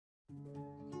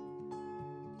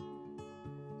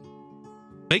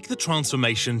Make the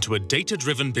transformation to a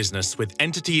data-driven business with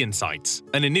Entity Insights,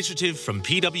 an initiative from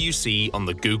PwC on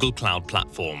the Google Cloud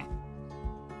Platform.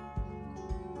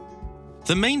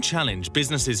 The main challenge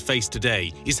businesses face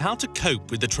today is how to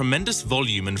cope with the tremendous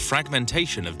volume and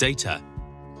fragmentation of data.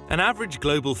 An average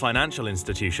global financial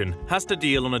institution has to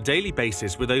deal on a daily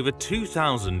basis with over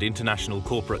 2,000 international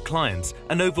corporate clients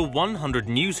and over 100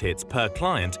 news hits per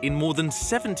client in more than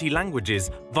 70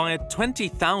 languages via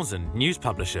 20,000 news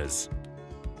publishers.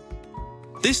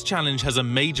 This challenge has a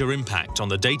major impact on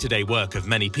the day-to-day work of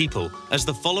many people, as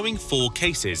the following 4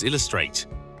 cases illustrate.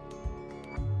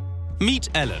 Meet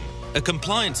Ellen, a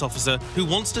compliance officer who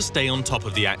wants to stay on top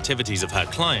of the activities of her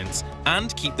clients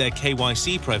and keep their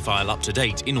KYC profile up to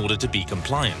date in order to be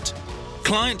compliant.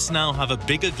 Clients now have a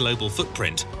bigger global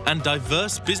footprint and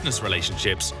diverse business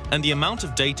relationships, and the amount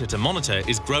of data to monitor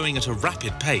is growing at a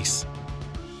rapid pace.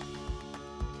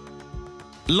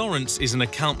 Lawrence is an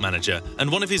account manager, and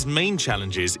one of his main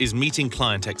challenges is meeting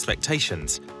client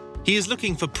expectations. He is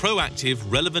looking for proactive,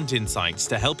 relevant insights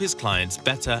to help his clients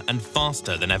better and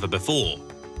faster than ever before.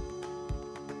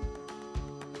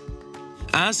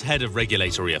 As head of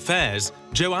regulatory affairs,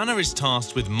 Joanna is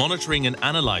tasked with monitoring and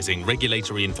analyzing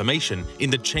regulatory information in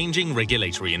the changing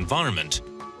regulatory environment.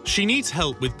 She needs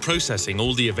help with processing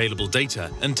all the available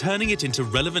data and turning it into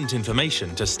relevant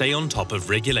information to stay on top of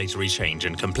regulatory change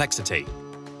and complexity.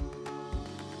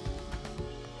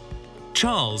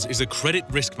 Charles is a credit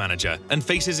risk manager and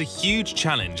faces a huge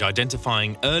challenge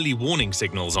identifying early warning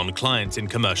signals on clients in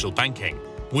commercial banking.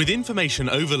 With information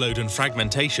overload and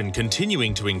fragmentation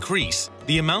continuing to increase,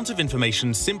 the amount of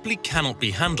information simply cannot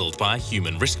be handled by a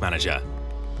human risk manager.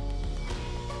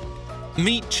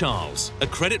 Meet Charles, a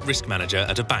credit risk manager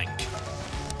at a bank.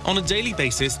 On a daily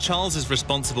basis, Charles is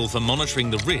responsible for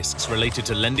monitoring the risks related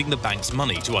to lending the bank's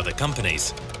money to other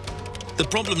companies. The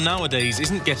problem nowadays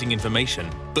isn't getting information,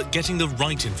 but getting the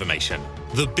right information.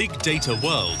 The big data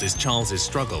world is Charles's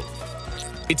struggle.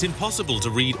 It's impossible to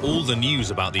read all the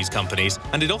news about these companies,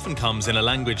 and it often comes in a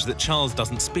language that Charles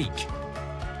doesn't speak.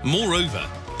 Moreover,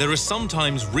 there are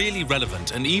sometimes really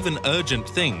relevant and even urgent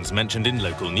things mentioned in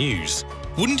local news.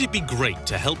 Wouldn't it be great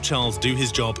to help Charles do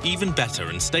his job even better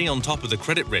and stay on top of the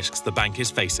credit risks the bank is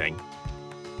facing?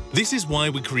 This is why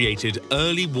we created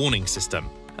Early Warning System,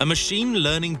 a machine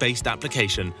learning-based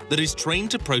application that is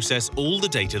trained to process all the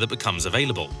data that becomes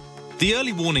available. The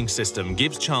early warning system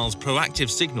gives Charles proactive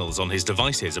signals on his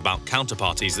devices about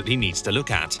counterparties that he needs to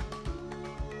look at.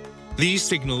 These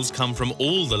signals come from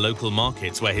all the local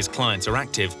markets where his clients are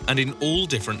active and in all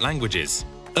different languages.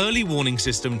 Early warning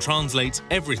system translates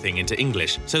everything into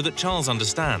English so that Charles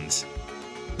understands.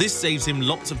 This saves him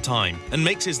lots of time and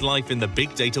makes his life in the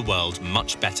big data world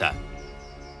much better.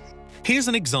 Here's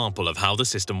an example of how the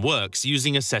system works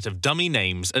using a set of dummy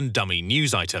names and dummy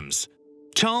news items.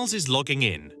 Charles is logging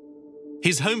in.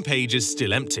 His homepage is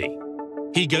still empty.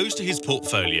 He goes to his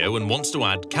portfolio and wants to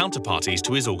add counterparties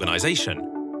to his organization.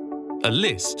 A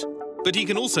list, but he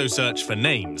can also search for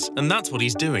names, and that's what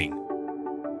he's doing.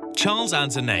 Charles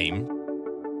adds a name,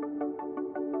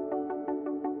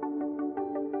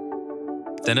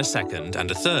 then a second and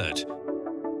a third.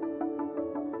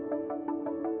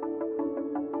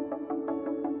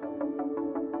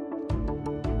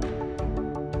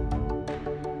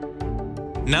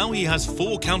 Now he has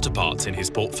 4 counterparts in his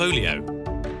portfolio.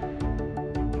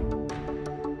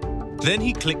 Then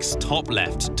he clicks top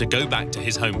left to go back to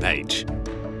his homepage.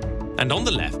 And on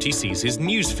the left he sees his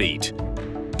news feed.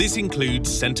 This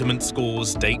includes sentiment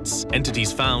scores, dates,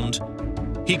 entities found.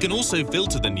 He can also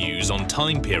filter the news on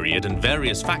time period and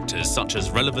various factors such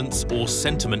as relevance or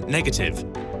sentiment negative,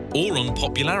 or on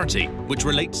popularity, which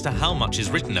relates to how much is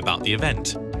written about the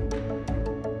event.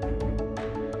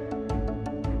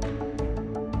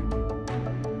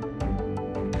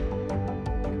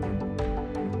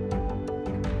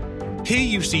 Here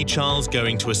you see Charles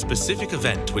going to a specific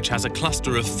event which has a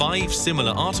cluster of 5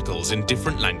 similar articles in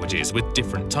different languages with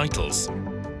different titles.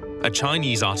 A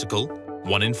Chinese article,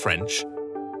 one in French.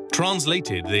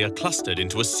 Translated, they are clustered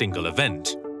into a single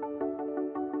event.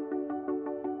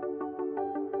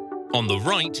 On the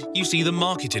right, you see the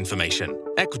market information,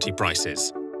 equity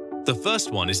prices. The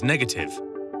first one is negative.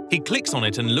 He clicks on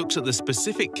it and looks at the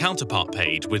specific counterpart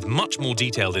page with much more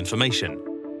detailed information.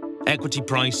 Equity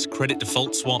price, credit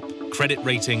default swap, credit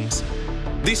ratings.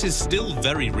 This is still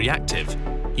very reactive.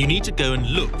 You need to go and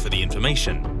look for the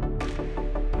information.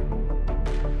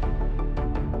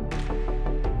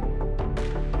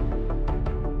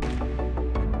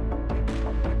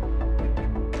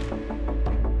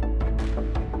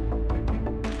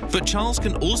 But Charles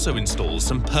can also install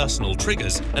some personal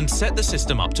triggers and set the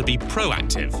system up to be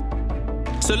proactive.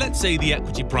 So let's say the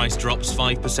equity price drops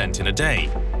 5% in a day.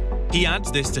 He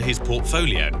adds this to his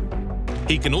portfolio.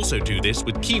 He can also do this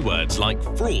with keywords like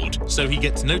fraud, so he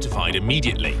gets notified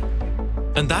immediately.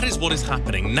 And that is what is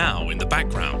happening now in the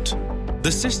background.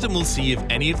 The system will see if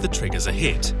any of the triggers are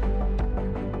hit.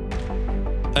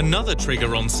 Another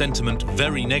trigger on sentiment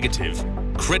very negative,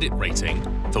 credit rating,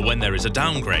 for when there is a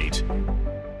downgrade.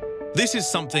 This is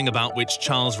something about which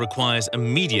Charles requires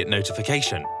immediate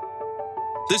notification.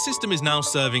 The system is now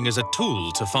serving as a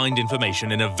tool to find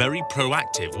information in a very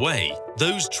proactive way.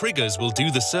 Those triggers will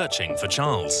do the searching for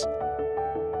Charles.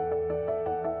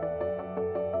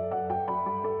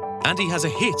 And he has a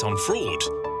hit on fraud.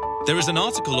 There is an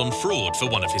article on fraud for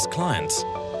one of his clients.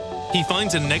 He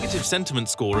finds a negative sentiment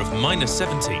score of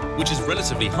 -70, which is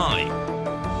relatively high.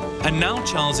 And now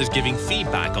Charles is giving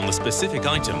feedback on the specific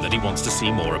item that he wants to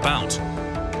see more about.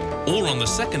 Or on the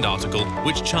second article,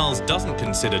 which Charles doesn't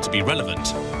consider to be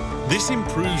relevant. This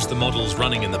improves the models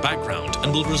running in the background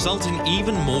and will result in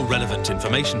even more relevant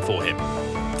information for him.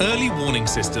 Early warning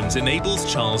systems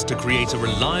enables Charles to create a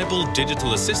reliable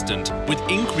digital assistant with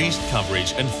increased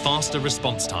coverage and faster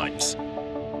response times.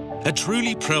 A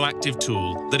truly proactive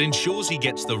tool that ensures he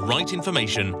gets the right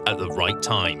information at the right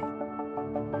time.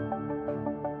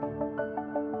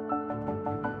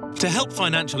 To help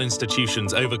financial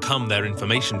institutions overcome their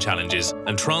information challenges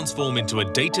and transform into a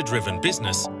data-driven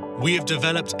business, we have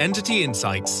developed Entity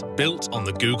Insights built on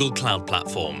the Google Cloud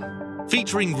Platform.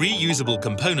 Featuring reusable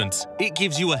components, it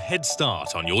gives you a head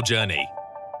start on your journey.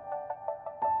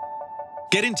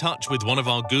 Get in touch with one of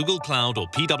our Google Cloud or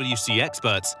PwC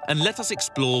experts and let us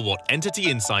explore what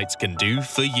Entity Insights can do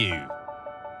for you.